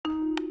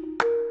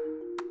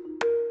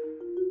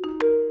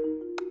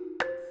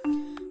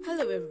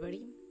Hello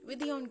everybody. With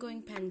the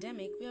ongoing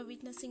pandemic, we are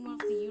witnessing one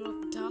of the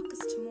Europe's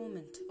darkest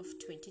moments of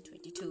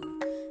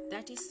 2022.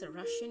 That is the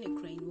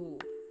Russian-Ukraine war.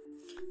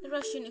 The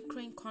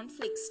Russian-Ukraine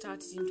conflict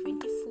started in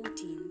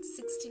 2014,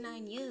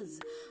 69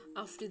 years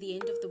after the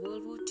end of the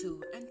World War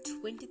II and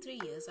 23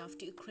 years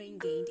after Ukraine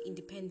gained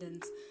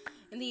independence.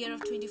 In the year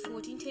of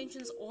 2014,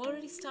 tensions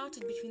already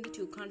started between the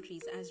two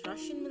countries as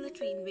Russian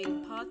military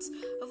invaded parts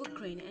of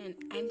Ukraine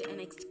and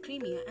annexed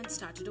Crimea and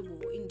started a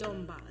war in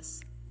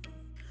Donbass.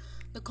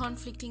 The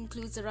conflict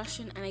includes the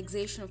Russian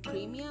annexation of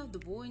Crimea, the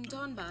war in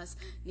Donbass,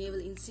 naval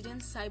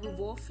incidents, cyber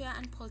warfare,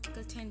 and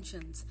political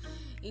tensions.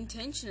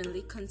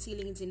 Intentionally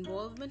concealing its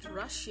involvement,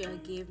 Russia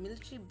gave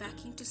military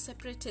backing to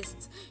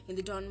separatists in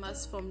the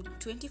Donbass from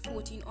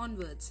 2014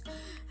 onwards.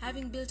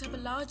 Having built up a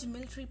large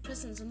military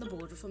presence on the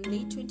border from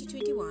late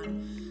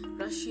 2021,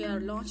 Russia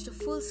launched a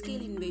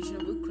full-scale invasion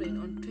of Ukraine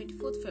on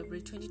 24th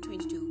February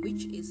 2022,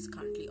 which is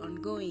currently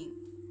ongoing.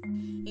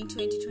 In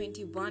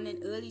 2021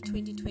 and early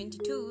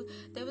 2022,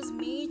 there was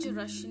major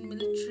Russian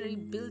military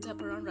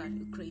build-up around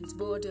Ukraine's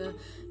border.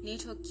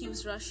 NATO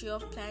accused Russia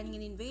of planning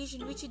an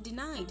invasion, which it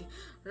denied.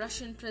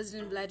 Russian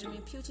President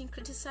Vladimir Putin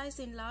criticized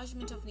the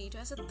enlargement of NATO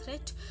as a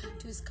threat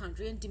to his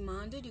country and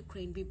demanded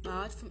Ukraine be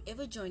barred from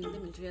ever joining the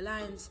military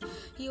alliance.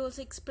 He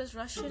also expressed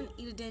Russian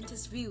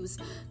irredentist views,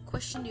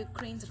 questioned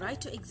Ukraine's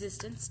right to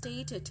exist, and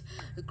stated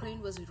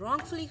Ukraine was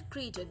wrongfully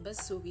created by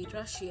Soviet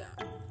Russia.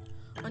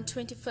 On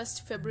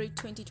 21st February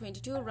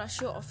 2022,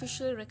 Russia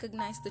officially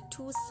recognized the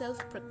two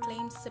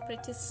self-proclaimed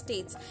separatist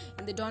states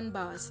in the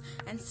Donbass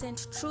and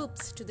sent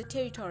troops to the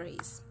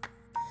territories.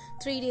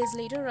 3 days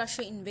later,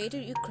 Russia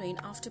invaded Ukraine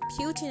after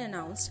Putin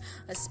announced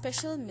a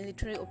special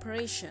military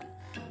operation.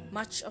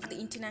 Much of the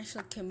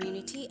international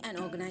community and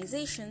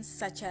organizations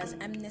such as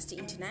Amnesty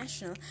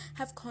International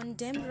have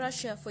condemned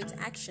Russia for its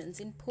actions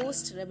in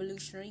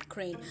post-revolutionary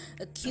Ukraine,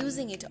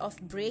 accusing it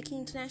of breaking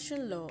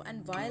international law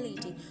and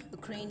violating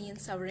Ukrainian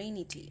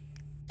sovereignty.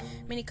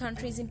 Many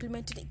countries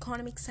implemented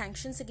economic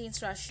sanctions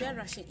against Russia,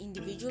 Russian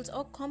individuals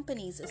or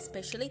companies,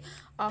 especially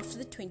after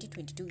the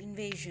 2022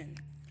 invasion.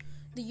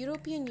 The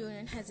European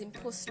Union has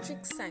imposed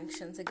strict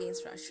sanctions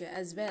against Russia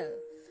as well,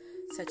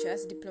 such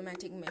as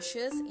diplomatic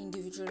measures,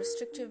 individual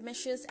restrictive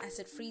measures,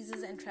 asset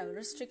freezes and travel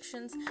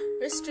restrictions,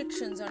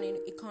 restrictions on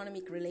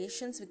economic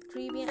relations with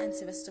Crimea and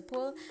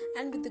Sevastopol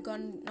and with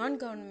the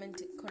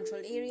non-government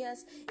controlled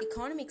areas,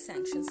 economic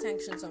sanctions,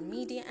 sanctions on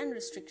media, and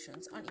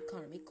restrictions on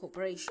economic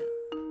cooperation.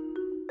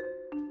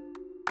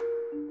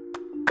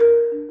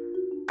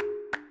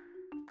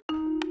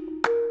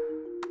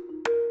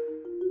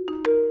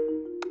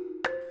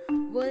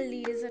 World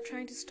leaders are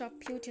trying to stop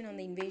Putin on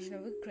the invasion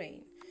of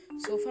Ukraine.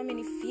 So far,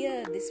 many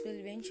fear this will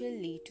eventually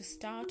lead to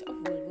start of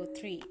World War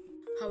III.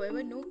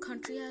 However, no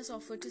country has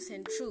offered to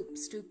send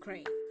troops to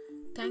Ukraine.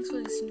 Thanks for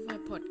listening to my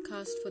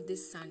podcast for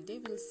this Sunday.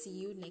 We'll see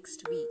you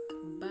next week.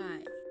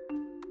 Bye.